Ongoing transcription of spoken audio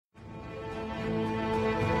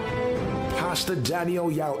Pastor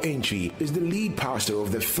Daniel Yao Antwi is the lead pastor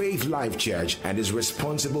of the Faithlife Church and is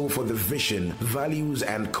responsible for the vision, values,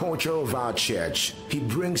 and culture of our church. He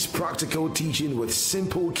brings practical teaching with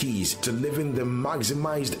simple keys to living the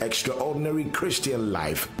maximized extraordinary Christian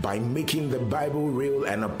life by making the Bible real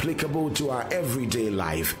and applicable to our everyday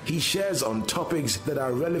life. He shares on topics that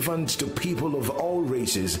are relevant to people of all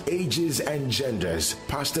races, ages, and genders.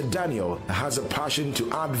 Pastor Daniel has a passion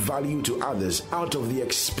to add value to others out of the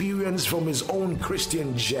experience from his own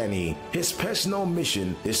Christian journey. His personal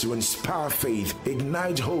mission is to inspire faith,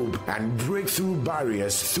 ignite hope, and break through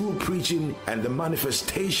barriers through preaching and the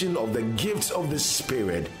manifestation of the gifts of the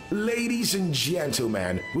Spirit. Ladies and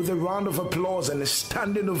gentlemen, with a round of applause and a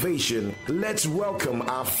standing ovation, let's welcome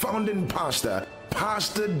our founding pastor,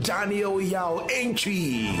 Pastor Daniel Yao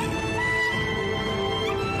Antwi.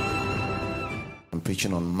 I'm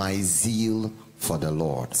preaching on my zeal for the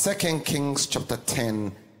Lord. 2 Kings chapter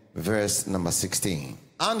 10, verse number 16.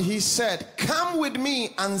 And he said, come with me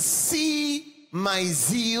and see my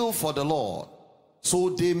zeal for the Lord. So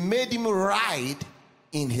they made him ride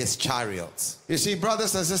in his chariots. You see,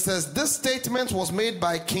 brothers and sisters, this statement was made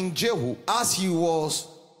by King Jehu as he was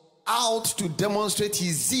out to demonstrate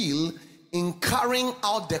his zeal in carrying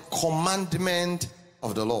out the commandment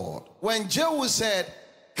of the Lord. When Jehu said,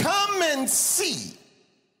 come and see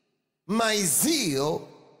my zeal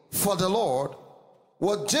for the Lord,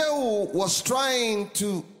 what Jehu was trying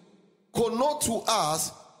to connote to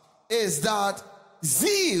us is that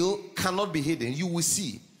zeal cannot be hidden. You will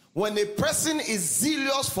see, when a person is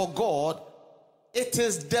zealous for God, it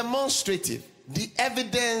is demonstrative. The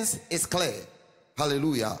evidence is clear.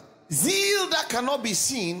 Hallelujah. Zeal that cannot be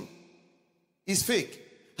seen is fake.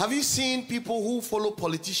 Have you seen people who follow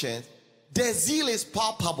politicians? Their zeal is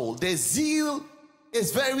palpable. Their zeal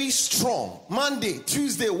is very strong. Monday,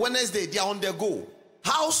 Tuesday, Wednesday, they are on their go.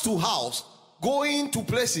 House to house, going to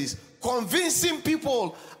places, convincing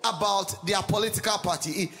people about their political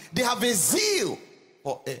party. They have a zeal.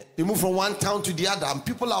 They move from one town to the other and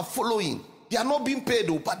people are following. They are not being paid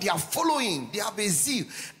though, but they are following. They have a zeal.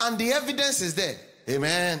 And the evidence is there.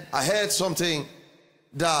 Amen. I heard something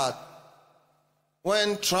that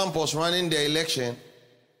when Trump was running the election,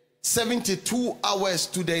 72 hours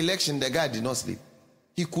to the election, the guy did not sleep.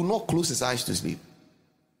 He could not close his eyes to sleep.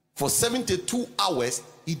 For 72 hours,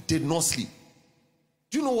 he did not sleep.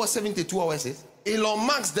 Do you know what 72 hours is? Elon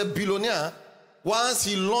Musk, the billionaire, once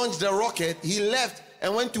he launched the rocket, he left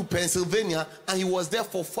and went to Pennsylvania, and he was there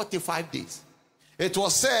for 45 days. It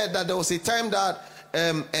was said that there was a time that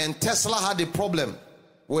and Tesla had a problem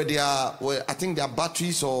with I think their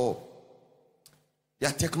batteries or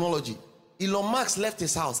their technology. Elon Musk left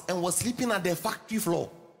his house and was sleeping at the factory floor.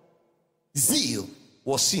 Zeal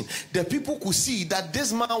was seen. The people could see that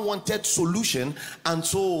this man wanted solution, and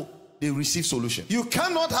so they received solution. You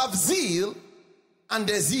cannot have zeal and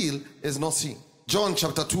the zeal is not seen. John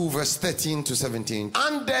chapter 2 verse 13 to 17.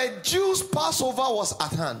 And the Jews' Passover was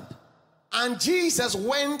at hand, and Jesus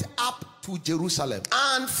went up to Jerusalem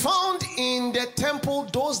and found in the temple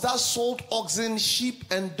those that sold oxen, sheep,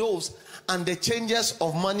 and doves, and the changers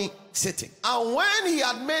of money sitting. And when he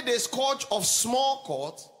had made a scourge of small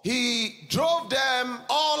cords, he drove them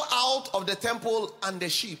all out of the temple, and the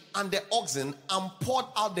sheep and the oxen, and poured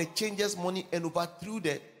out the changers' money and overthrew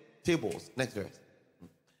the tables. Next verse.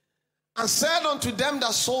 And said unto them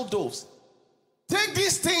that sold doves, take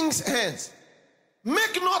these things hence,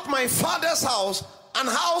 make not my father's house an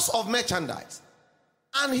house of merchandise.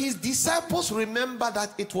 And his disciples remember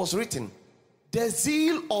that it was written, the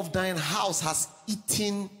zeal of thine house has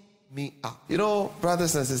eaten me up. You know,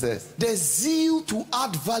 brothers and sisters, the zeal to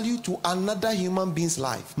add value to another human being's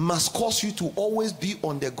life must cause you to always be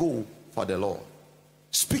on the go for the Lord.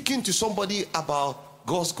 Speaking to somebody about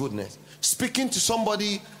God's goodness, speaking to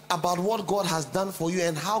somebody about what God has done for you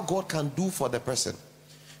and how God can do for the person.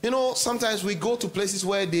 You know, sometimes we go to places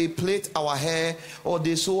where they plait our hair or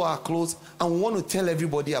they sew our clothes, and we want to tell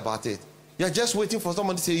everybody about it. You're just waiting for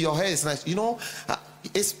somebody to say your hair is nice. You know,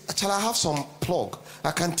 shall I have some plug? I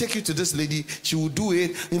can take you to this lady. She will do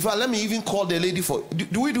it. In fact, let me even call the lady for.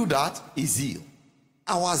 Do we do that? It's zeal.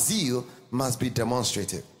 Our zeal must be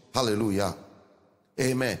demonstrated. Hallelujah.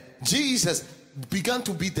 Amen. Jesus began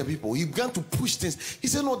to beat the people. He began to push things. He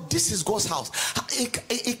said, no, this is God's house.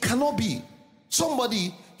 It cannot be.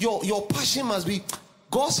 Somebody, your passion must be,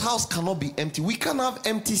 God's house cannot be empty. We can't have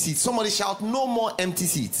empty seats. Somebody shout, no more empty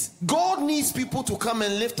seats. God needs people to come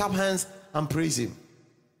and lift up hands and praise him.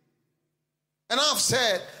 And I've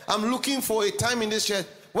said, I'm looking for a time in this church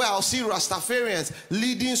where I'll see Rastafarians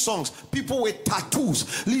leading songs, people with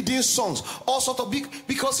tattoos leading songs, all sorts of big,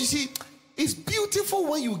 because you see, it's beautiful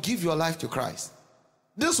when you give your life to Christ.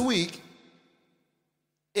 This week,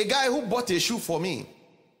 a guy who bought a shoe for me,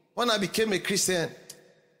 when I became a Christian,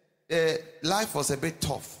 life was a bit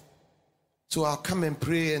tough. So I'll come and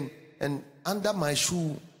pray, and under my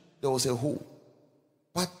shoe, there was a hole.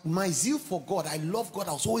 But my zeal for God, I love God.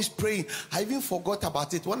 I was always praying. I even forgot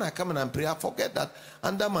about it. When I come and pray, I forget that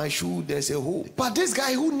under my shoe, there's a hole. But this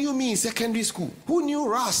guy who knew me in secondary school, who knew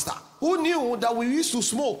Rasta, who knew that we used to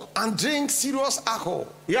smoke and drink serious alcohol.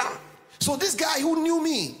 Yeah. So this guy who knew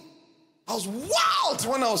me, I was wild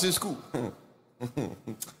when I was in school.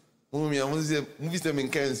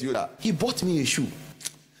 He bought me a shoe.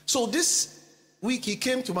 So this week he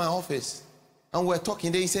came to my office and we're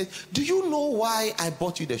talking. Then he said, do you know why I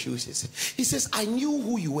bought you the shoes? He says, I knew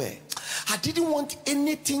who you were. I didn't want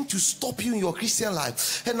anything to stop you in your Christian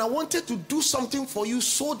life. And I wanted to do something for you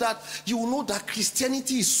so that you will know that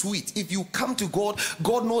Christianity is sweet. If you come to God,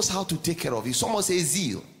 God knows how to take care of you. Someone say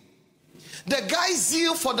zeal. The guy's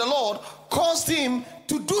zeal for the Lord caused him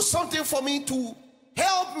to do something for me to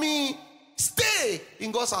help me stay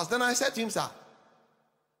in God's house. Then I said to him, sir,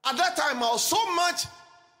 at that time I was so much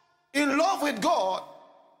in love with God,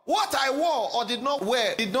 what I wore or did not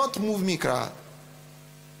wear did not move me.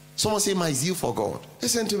 Someone say, my zeal for God.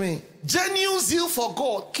 Listen to me. Genuine zeal for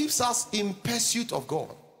God keeps us in pursuit of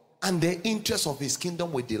God and the interest of his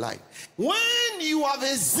kingdom with delight. When you have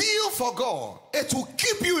a zeal for God, it will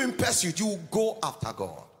keep you in pursuit. You will go after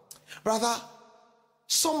God. Brother,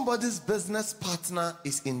 somebody's business partner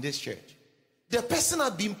is in this church. The person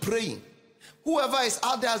has been praying. Whoever is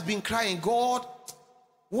out there has been crying, God,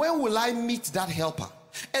 when will I meet that helper?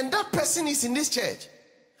 And that person is in this church.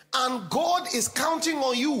 And God is counting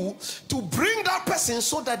on you to bring that person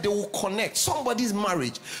so that they will connect. Somebody's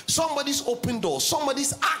marriage, somebody's open door,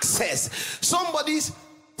 somebody's access, somebody's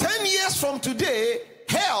 10 years from today,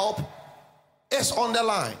 help is on the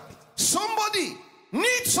line. Somebody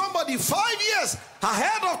needs somebody 5 years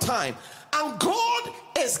ahead of time. And God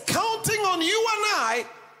is counting on you and I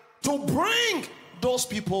to bring those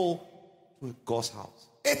people to God's house.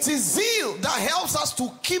 It is zeal that helps us to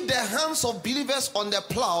keep the hands of believers on the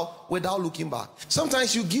plow without looking back.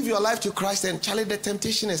 Sometimes you give your life to Christ and Charlie, the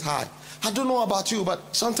temptation is high. I don't know about you,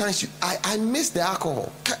 but sometimes I miss the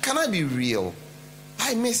alcohol. Can I be real?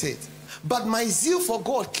 I miss it. But my zeal for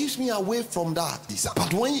God keeps me away from that.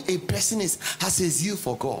 But when a person has a zeal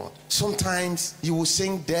for God, sometimes you will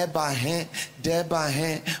sing there by hand,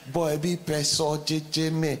 boy be peso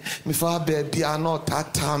me for baby are not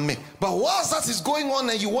tatame. But whilst that is going on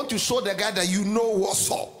and you want to show the guy that you know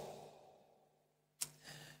what's up,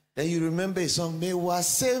 then you remember a song, me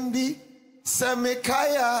wasembi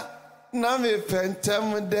semekaya na me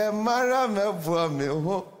pentem de mara me bua me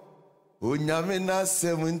ho unyame na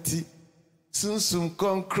 70 sunsum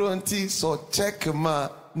konkronti so check ma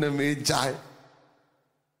na me jai.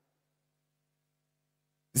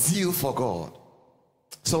 Zeal for God.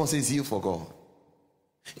 Someone say zeal for God.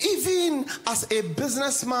 Even as a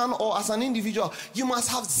businessman or as an individual, you must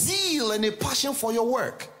have zeal and a passion for your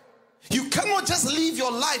work. You cannot just live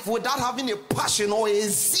your life without having a passion or a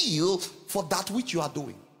zeal for that which you are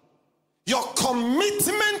doing. Your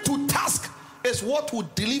commitment to task is what will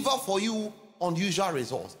deliver for you unusual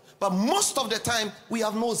results. But most of the time, we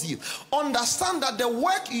have no zeal. Understand that the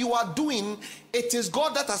work you are doing, it is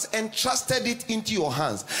God that has entrusted it into your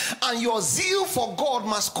hands. And your zeal for God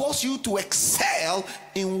must cause you to excel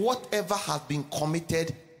in whatever has been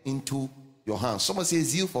committed into your hands. Someone say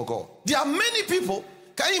zeal for God. There are many people.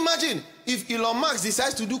 Can you imagine if Elon Musk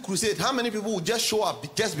decides to do crusade, how many people will just show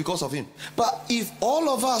up just because of him? But if all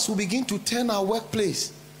of us will begin to turn our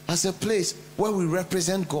workplace as a place where we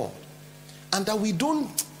represent God, and that we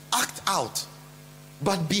don't act out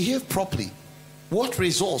but behave properly, what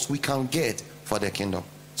results we can get for the kingdom?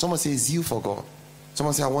 Someone say zeal for God.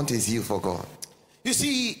 Someone say I want a zeal for God. You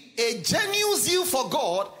see, a genuine zeal for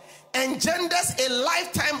God engenders a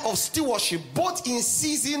lifetime of stewardship, both in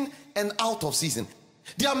season and out of season.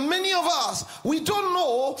 There are many of us, we don't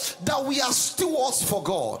know that we are stewards for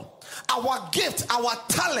God. Our gift, our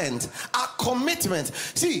talent, our commitment.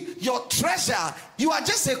 See, your treasure, you are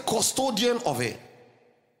just a custodian of it.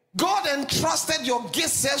 God entrusted your gift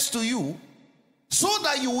sets to you so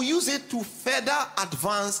that you will use it to further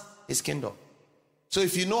advance his kingdom. So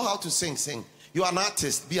if you know how to sing, sing. You are an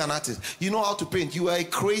artist, be an artist. You know how to paint, you are a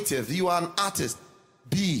creative, you are an artist.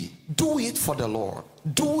 Do it for the Lord.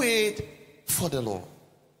 Do it for the Lord.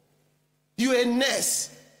 You are a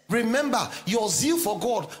nurse. Remember, your zeal for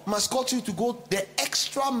God must cause you to go the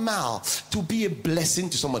extra mile to be a blessing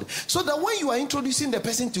to somebody. So that when you are introducing the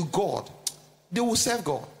person to God, they will serve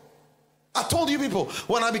God. I told you people,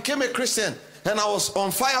 when I became a Christian and I was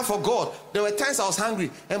on fire for God, there were times I was hungry,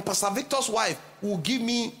 and Pastor Victor's wife would give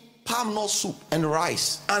me palm nut soup and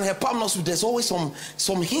rice. And her palm nut soup, there's always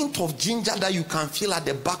some hint of ginger that you can feel at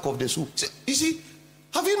the back of the soup. You see,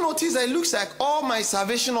 have you noticed that it looks like all my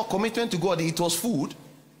salvation or commitment to God, it was food?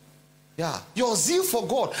 Yeah. Your zeal for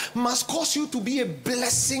God must cause you to be a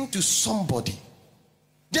blessing to somebody.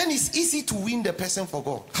 Then it's easy to win the person for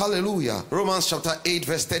God. Hallelujah. Romans chapter 8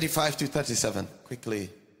 verse 35 to 37. Quickly.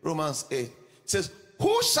 Romans 8. It says,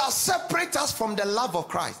 who shall separate us from the love of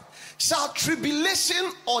Christ? Shall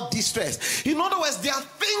tribulation or distress? In other words, there are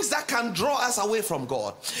things that can draw us away from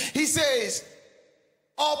God. He says,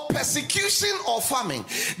 or persecution or famine.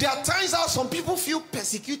 There are times that some people feel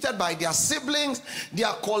persecuted by their siblings,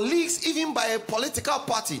 their colleagues, even by a political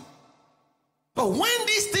party. But when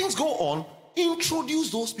these things go on,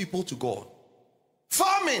 introduce those people to God.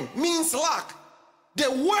 Famine means lack. They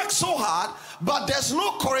work so hard, but there's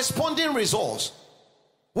no corresponding resource.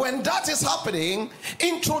 When that is happening,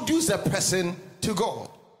 introduce a person to God.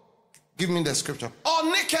 Give me the scripture.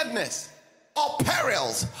 Or nakedness, or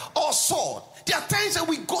perils, or sword. There are times that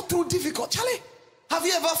we go through difficult. Charlie, have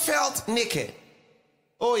you ever felt naked?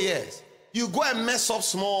 Oh yes. You go and mess up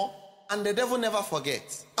small, and the devil never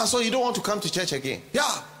forgets. And so you don't want to come to church again.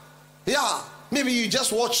 Yeah, maybe you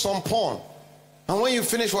just watch some porn, and when you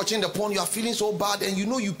finish watching the porn, you are feeling so bad, and you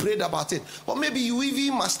know you prayed about it. Or maybe you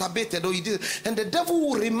even masturbated, or you did, and the devil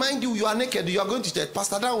will remind you are naked, you are going to church.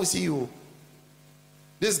 Pastor Dan will see you.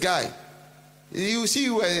 This guy, you see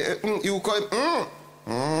you, you call him.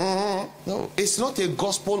 No, it's not a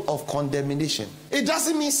gospel of condemnation. It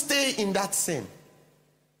doesn't mean stay in that sin.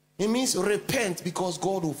 It means repent, because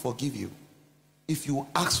God will forgive you. If you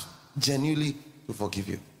ask genuinely to forgive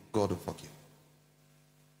you, God will forgive.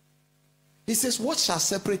 He says, what shall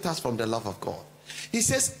separate us from the love of God? He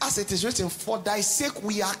says, as it is written, for thy sake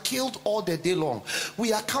we are killed all the day long.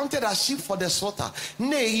 We are counted as sheep for the slaughter.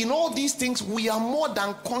 Nay, in all these things we are more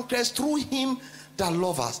than conquerors through him that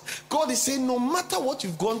love us. God is saying, no matter what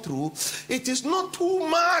you've gone through, it is not too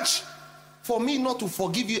much for me not to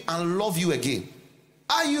forgive you and love you again.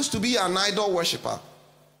 I used to be an idol worshiper.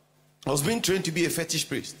 I was being trained to be a fetish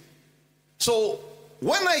priest. So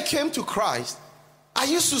when I came to Christ, I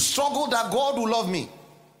used to struggle that God will love me.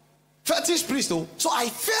 Fetish priest though. So I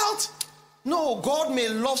felt, no, God may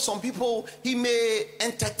love some people, he may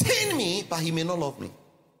entertain me, but he may not love me.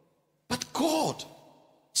 But God's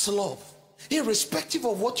love, irrespective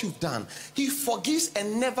of what you've done, he forgives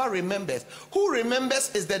and never remembers. Who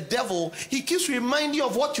remembers is the devil. He keeps reminding you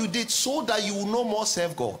of what you did so that you will no more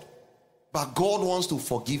serve God. But God wants to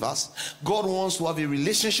forgive us. God wants to have a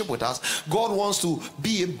relationship with us. God wants to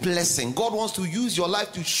be a blessing. God wants to use your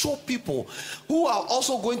life to show people who are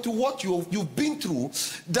also going through what you've been through,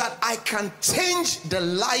 that I can change the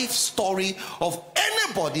life story of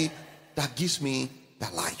anybody that gives me the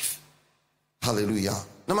life. Hallelujah.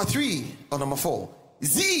 Number 4,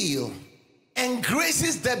 zeal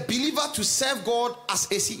engraces the believer to serve God as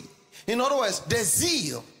a seed. In other words, the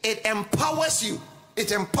zeal, it empowers you.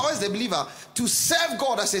 It empowers the believer to serve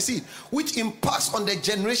God as a seed, which impacts on the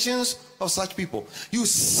generations of such people. You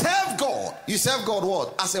serve God. You serve God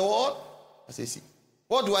what? As a what? As a seed.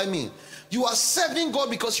 What do I mean? You are serving God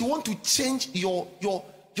because you want to change your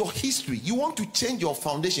history. You want to change your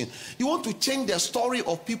foundation. You want to change the story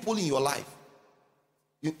of people in your life,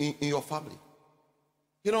 in your family.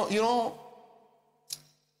 You know,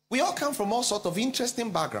 we all come from all sorts of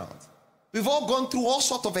interesting backgrounds. We've all gone through all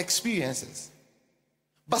sorts of experiences.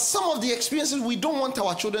 But some of the experiences we don't want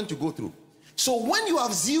our children to go through. So when you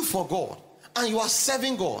have zeal for God and you are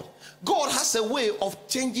serving God, God has a way of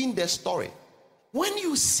changing the story. When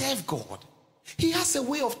you serve God, he has a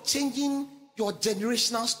way of changing your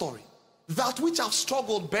generational story. That which I've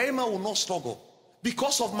struggled, Berima will not struggle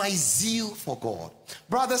because of my zeal for God.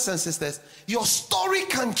 Brothers and sisters, your story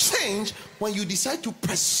can change when you decide to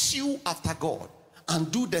pursue after God and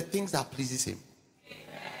do the things that pleases him.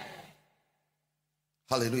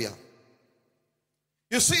 Hallelujah.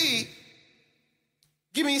 You see,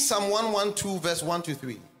 give me Psalm 112 verse 1 to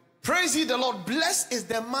 3. Praise ye the Lord. Blessed is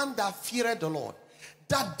the man that feareth the Lord,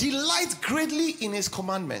 that delights greatly in his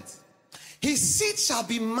commandments. His seed shall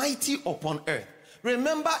be mighty upon earth.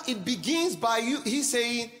 Remember, it begins by you. He's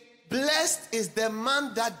saying, blessed is the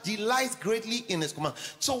man that delights greatly in his command.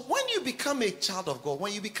 So when you become a child of God,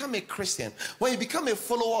 when you become a Christian, when you become a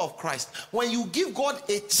follower of Christ, when you give God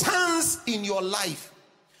a chance in your life,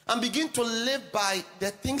 and begin to live by the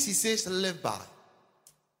things he says to live by,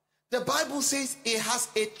 the Bible says it has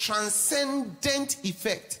a transcendent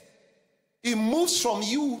effect. It moves from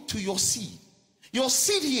you to your seed. Your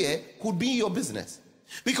seed here could be your business.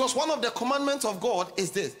 Because one of the commandments of God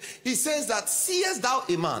is this. He says that, seest thou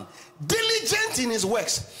a man diligent in his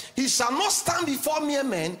works, he shall not stand before mere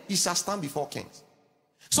men, he shall stand before kings.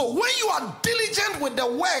 So when you are diligent with the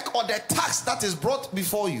work or the task that is brought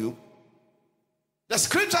before you, the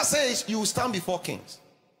scripture says you will stand before kings.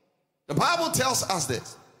 The Bible tells us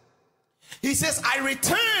this. He says, I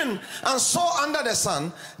returned and saw under the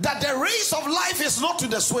sun that the race of life is not to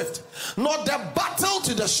the swift, nor the battle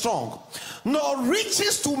to the strong, nor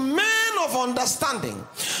riches to men of understanding,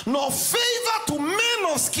 nor favor to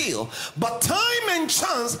men of skill, but time and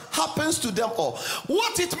chance happens to them all.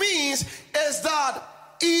 What it means is that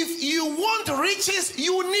if you want riches,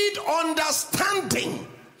 you need understanding,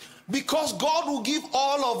 because God will give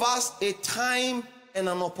all of us a time and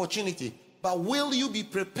an opportunity. But will you be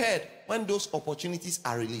prepared when those opportunities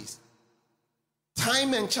are released?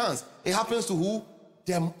 Time and chance, it happens to who?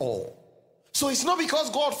 Them all. So it's not because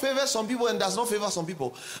God favors some people and does not favor some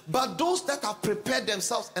people, but those that have prepared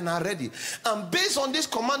themselves and are ready. And based on this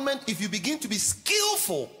commandment, if you begin to be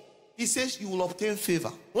skillful, he says you will obtain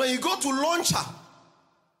favor. When you go to Launcher,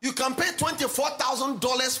 you can pay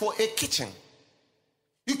 $24,000 for a kitchen.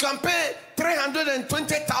 You can pay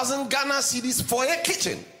 320,000 Ghana cedis for a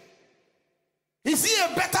kitchen. Is he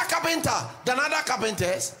a better carpenter than other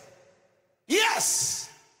carpenters? Yes.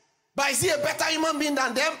 But is he a better human being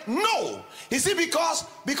than them? No. Is it because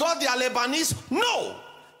they are Lebanese? No.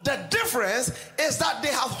 The difference is that they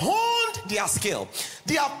have honed their skill.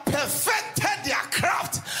 They have perfected their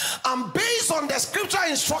craft. And based on the scripture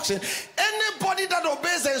instruction, anybody that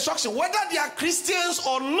obeys the instruction, whether they are Christians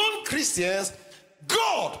or non-Christians,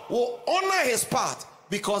 God will honor his part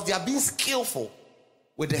because they are being skillful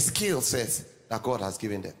with the skill sets that God has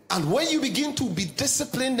given them. And when you begin to be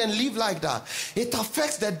disciplined and live like that, it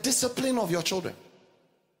affects the discipline of your children.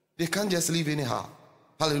 They can't just live anyhow.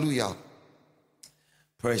 Hallelujah.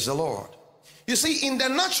 Praise the Lord. You see, in the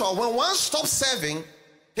natural, when one stops serving,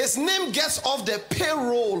 his name gets off the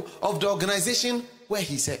payroll of the organization where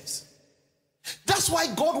he serves. That's why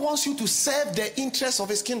God wants you to serve the interests of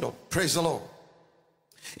his kingdom. Praise the Lord.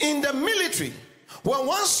 In the military, when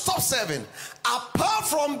one stops serving, apart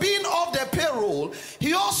from being off the payroll,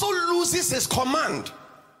 he also loses his command,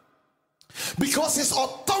 because his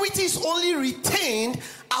authority is only retained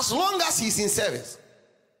as long as he's in service.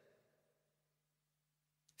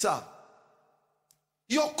 So,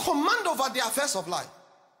 your command over the affairs of life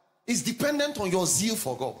is dependent on your zeal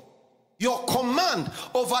for God. Your command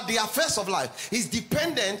over the affairs of life is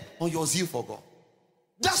dependent on your zeal for God.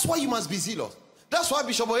 That's why you must be zealous. That's why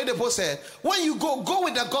Bishop Oyedepo said, when you go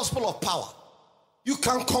with the gospel of power. You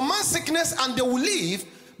can command sickness and they will leave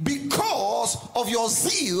because of your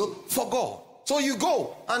zeal for God. So you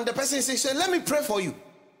go and the person says, let me pray for you.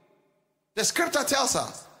 The scripture tells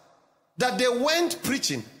us that they went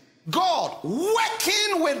preaching, God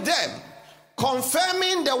working with them,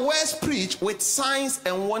 confirming the words preached with signs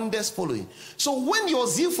and wonders following. So when your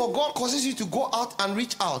zeal for God causes you to go out and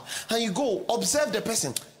reach out, and you go observe the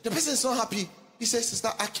person is not happy. He says, sister,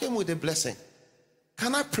 I came with a blessing.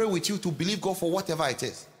 Can I pray with you to believe God for whatever it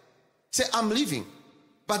is? Say, I'm leaving,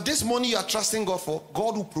 but this money you are trusting God for,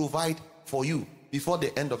 God will provide for you before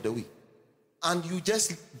the end of the week. And you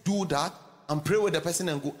just do that and pray with the person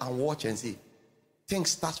and go and watch and see. Things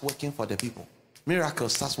start working for the people.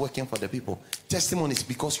 Miracles starts working for the people. Testimonies,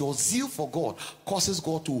 because your zeal for God causes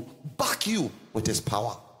God to back you with his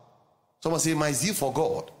power. Someone say, my zeal for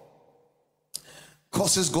God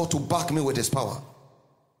causes God to back me with his power.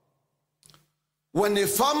 When a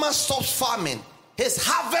farmer stops farming, his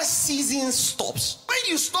harvest season stops. When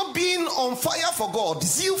you stop being on fire for God,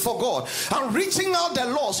 zeal for God, and reaching out the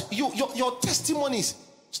lost, your testimonies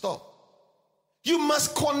stop. You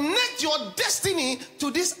must connect your destiny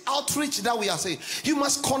to this outreach that we are saying. You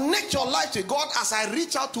must connect your life to God. As I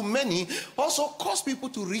reach out to many, also cause people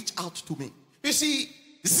to reach out to me. You see,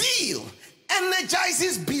 zeal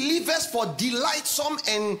energizes believers for delightsome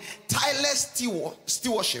and tireless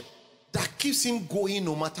stewardship that keeps him going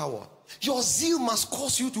no matter what. Your zeal must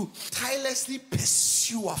cause you to tirelessly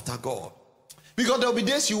pursue after God. Because there will be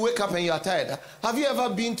days you wake up and you are tired. Have you ever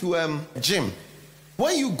been to a gym?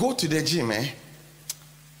 When you go to the gym,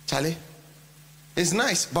 Charlie, it's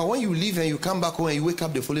nice, but when you leave and you come back home and you wake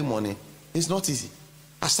up the following morning, it's not easy.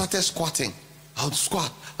 I started squatting. I'll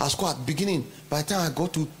squat, beginning. By the time I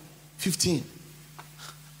got to 15,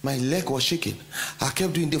 my leg was shaking. I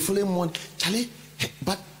kept doing the following morning, Charlie,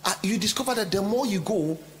 but you discover that the more you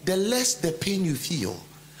go, the less the pain you feel.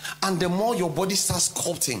 And the more your body starts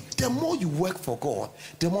sculpting, the more you work for God,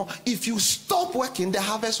 the more, if you stop working, the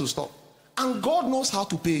harvest will stop. And God knows how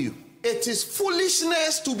to pay you. it is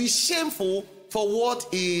foolishness to be shameful for what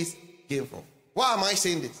is gainful. Why am I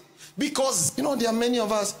saying this? Because, you know, there are many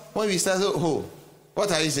of us, when we start, oh,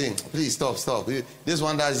 what are you saying? Please stop. This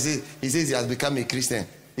one that he says he has become a Christian.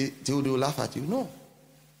 He will laugh at you. No.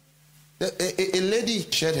 A lady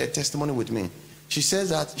shared her testimony with me. She says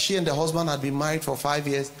that she and the husband had been married for 5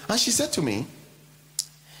 years. And she said to me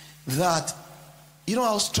that, you know,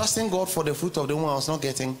 I was trusting God for the fruit of the womb I was not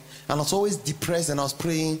getting. And I was always depressed and I was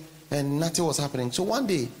praying and nothing was happening. So one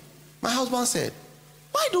day, my husband said,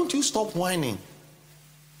 why don't you stop whining?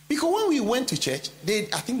 Because when we went to church,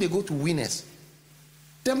 I think they go to winners.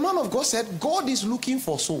 The man of God said, God is looking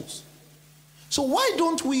for souls. So why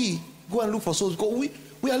don't we go and look for souls? Because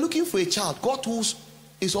we are looking for a child. God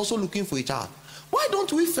is also looking for a child. Why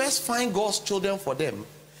don't we first find God's children for them?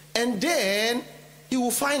 And then he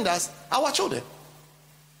will find us, our children.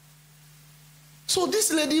 So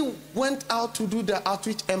this lady went out to do the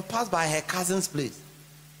outreach and passed by her cousin's place.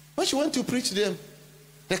 When she went to preach to them,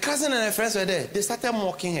 the cousin and her friends were there. They started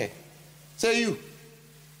mocking her. Say, you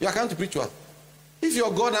are coming to preach what? If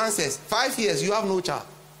your God answers, 5 years, you have no child.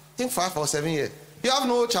 I think 5 or 7 years. You have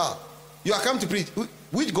no child. You are coming to preach.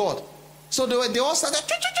 Which God? So they all started.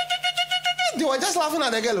 They were just laughing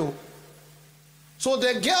at the girl. So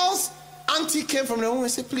the girl's auntie came from the room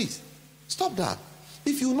and said, please, stop that.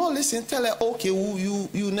 If you not listen, tell her, okay,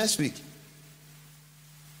 you next week.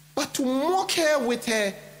 But to mock her with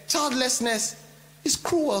her childlessness is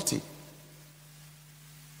cruelty.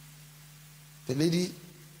 The lady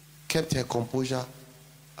kept her composure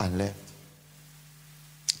and left.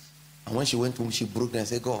 And when she went home, she broke down and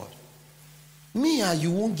said, God, me and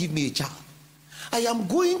you won't give me a child. I am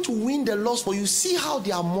going to win the loss for you. See how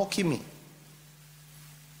they are mocking me.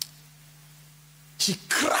 She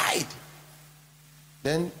cried.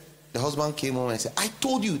 Then the husband came home and said, I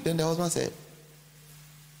told you. Then the husband said,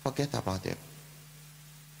 forget about them.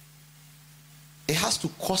 It has to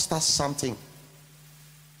cost us something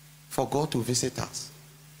for God to visit us.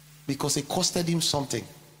 Because it costed him something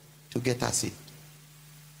to get us saved.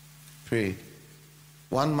 Pray.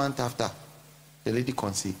 1 month after, the lady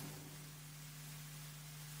conceived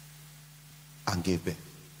and gave birth.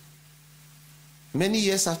 Many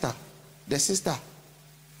years after, the sister,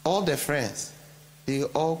 all the friends, they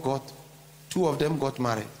all got, 2 of them got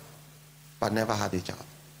married, but never had a child.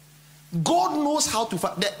 God knows how to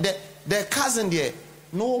find. The cousin there,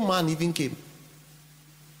 no man even came.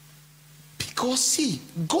 Because see,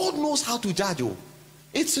 God knows how to judge you.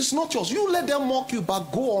 It is not yours. You let them mock you,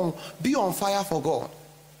 but go on, be on fire for God.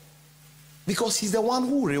 Because he's the one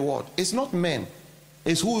who will reward. It's not men.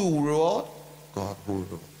 It's who will reward? God who will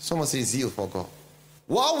reward. Someone say zeal for God.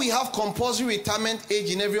 While we have compulsory retirement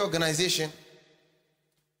age in every organization,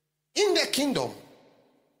 in the kingdom,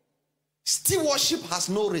 stewardship has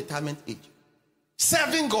no retirement age.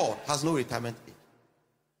 Serving God has no retirement age.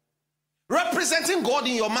 Representing God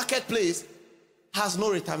in your marketplace has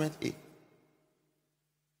no retirement age.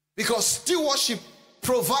 Because stewardship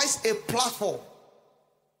provides a platform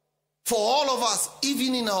for all of us,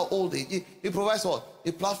 even in our old age. It provides what?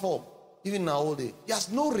 A platform, even in our old age.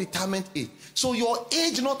 There's no retirement age. So your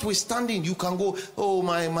age notwithstanding, you can go, oh,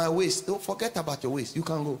 my waist. Don't forget about your waist. You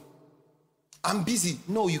can go. I'm busy.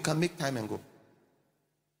 No, you can make time and go.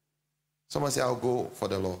 Someone say, I'll go for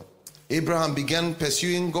the Lord. Abraham began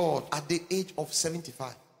pursuing God at the age of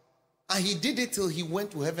 75. And he did it till he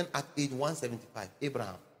went to heaven at age 175.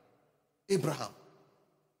 Abraham.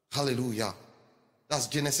 Hallelujah. That's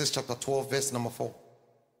Genesis chapter 12, verse number 4.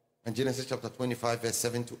 And Genesis chapter 25, verse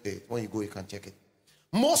 7 to 8. When you go, you can check it.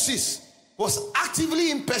 Moses was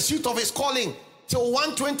actively in pursuit of his calling till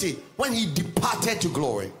 120 when he departed to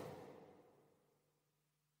glory.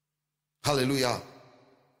 Hallelujah.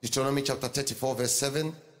 Deuteronomy chapter 34, verse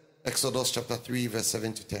 7. Exodus chapter 3, verse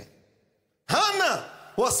 7 to 10. Hannah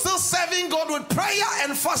was still serving God with prayer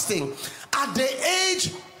and fasting at the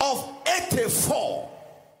age of 84.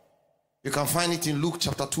 You can find it in Luke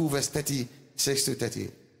chapter 2, verse 36 to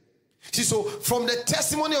 38. See, so from the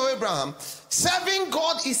testimony of Abraham, serving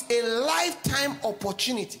God is a lifetime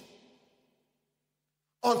opportunity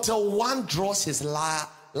until one draws his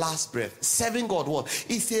last breath. Serving God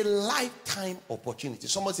is a lifetime opportunity.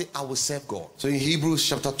 Someone say, I will serve God. So in Hebrews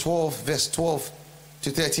chapter 12, verse 12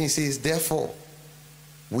 to 13 says, therefore,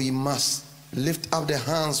 we must lift up the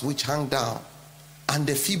hands which hang down and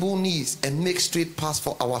the feeble knees and make straight paths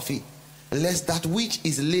for our feet, lest that which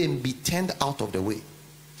is lame be turned out of the way.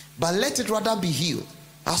 But let it rather be healed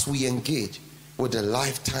as we engage with the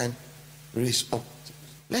lifetime race up.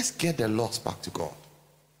 Let's get the lost back to God.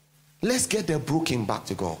 Let's get the broken back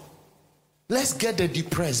to God. Let's get the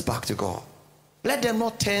depressed back to God. Let them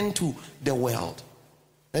not turn to the world.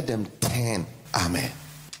 Let them turn. Amen.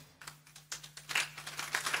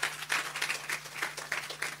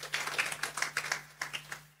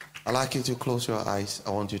 I'd like you to close your eyes.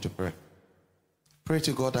 I want you to pray. Pray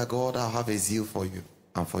to God that God, I'll have a zeal for you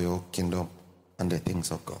and for your kingdom and the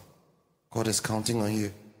things of God. God is counting on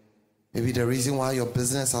you. Maybe the reason why your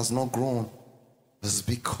business has not grown is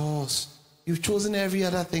because you've chosen every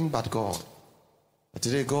other thing but God. But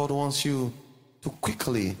today God wants you to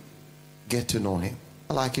quickly get to know him.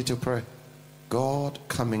 I'd like you to pray. God,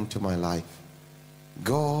 come into my life.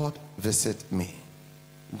 God, visit me.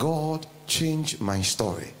 God, change my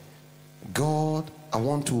story. God, I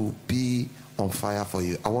want to be on fire for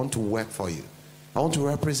you. I want to work for you. I want to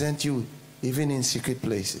represent you even in secret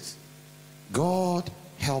places. God,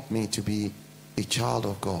 help me to be a child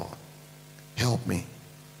of God. Help me.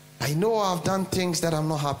 I know I've done things that I'm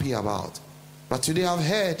not happy about. But today I've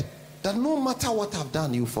heard that no matter what I've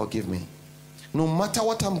done, you forgive me. No matter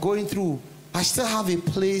what I'm going through, I still have a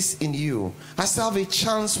place in you. I still have a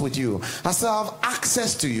chance with you. I still have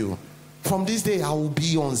access to you. From this day, I will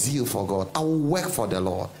be on zeal for God. I will work for the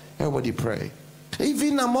Lord. Everybody pray.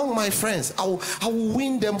 Even among my friends, I will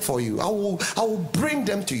win them for you. I will bring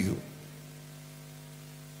them to you.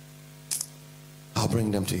 I'll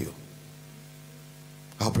bring them to you.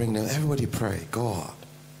 I'll bring them. Everybody pray. God.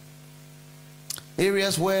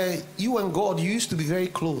 Areas where you and God used to be very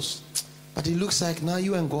close. But it looks like now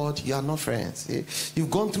you and God, you are not friends.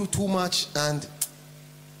 You've gone through too much. And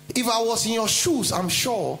if I was in your shoes, I'm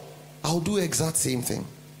sure I'll do the exact same thing.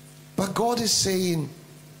 But God is saying,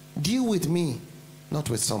 deal with me, not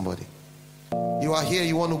with somebody. You are here,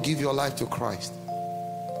 you want to give your life to Christ.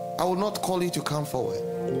 I will not call you to come forward.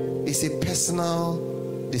 It's a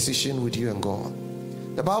personal decision with you and God.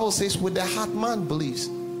 The Bible says, with the heart man believes,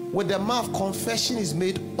 with the mouth confession is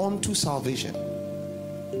made unto salvation.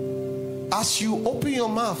 As you open your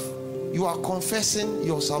mouth, you are confessing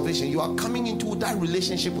your salvation. You are coming into that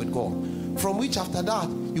relationship with God, from which after that,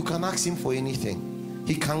 you can ask him for anything.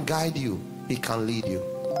 He can guide you. He can lead you.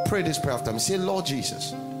 Pray this prayer after me. Say, Lord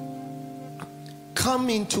Jesus, come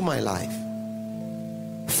into my life.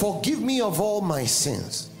 Forgive me of all my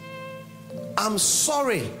sins. I'm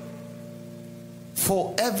sorry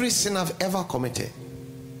for every sin I've ever committed.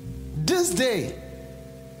 This day,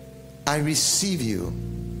 I receive you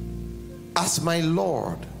as my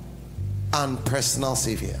Lord and personal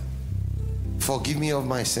Savior. Forgive me of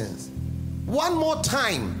my sins. One more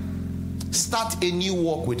time, start a new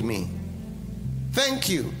walk with me. Thank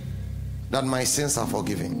you that my sins are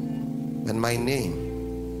forgiven and my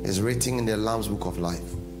name is written in the Lamb's Book of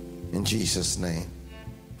Life. In Jesus' name,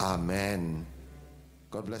 amen.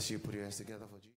 God bless you. Put your hands together for Jesus.